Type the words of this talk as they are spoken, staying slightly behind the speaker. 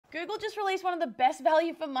Google just released one of the best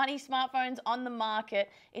value for money smartphones on the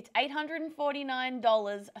market. It's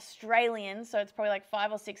 $849 Australian, so it's probably like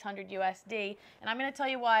 500 or 600 USD. And I'm going to tell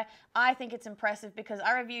you why I think it's impressive, because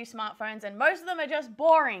I review smartphones and most of them are just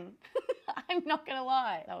boring. I'm not going to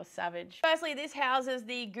lie. That was savage. Firstly, this houses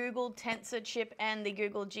the Google Tensor chip and the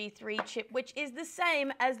Google G3 chip, which is the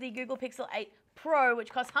same as the Google Pixel 8 Pro, which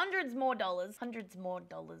costs hundreds of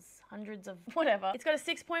whatever. It's got a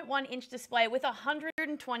 6.1-inch display with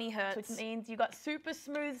 120 Hz, which means you got super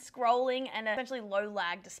smooth scrolling and essentially low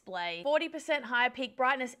lag display, 40% higher peak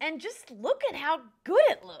brightness, and just look at how good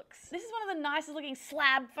it looks. This is one of the nicest looking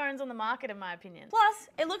slab phones on the market in my opinion. Plus,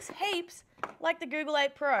 it looks heaps like the Google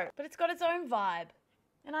 8 Pro, but it's got its own vibe.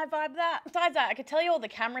 And I vibe that. Besides that, I could tell you all the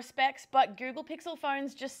camera specs, but Google Pixel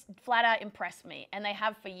phones just flat out impress me, and they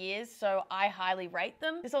have for years, so I highly rate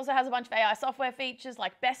them. This also has a bunch of AI software features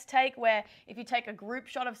like Best Take, where if you take a group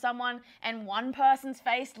shot of someone and one person's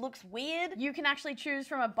face looks weird, you can actually choose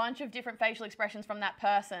from a bunch of different facial expressions from that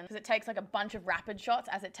person, because it takes like a bunch of rapid shots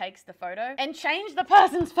as it takes the photo, and change the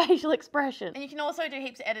person's facial expression. And you can also do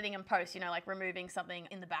heaps of editing and post, you know, like removing something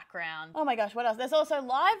in the background. Oh my gosh, what else? There's also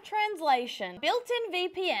live translation, built-in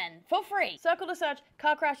VPN for free, circle to search,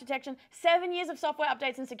 car crash detection, 7 years of software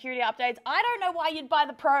updates and security updates. I don't know why you'd buy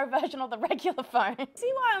the Pro version of the regular phone.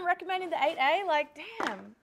 See why I'm recommending the 8A? Like, damn.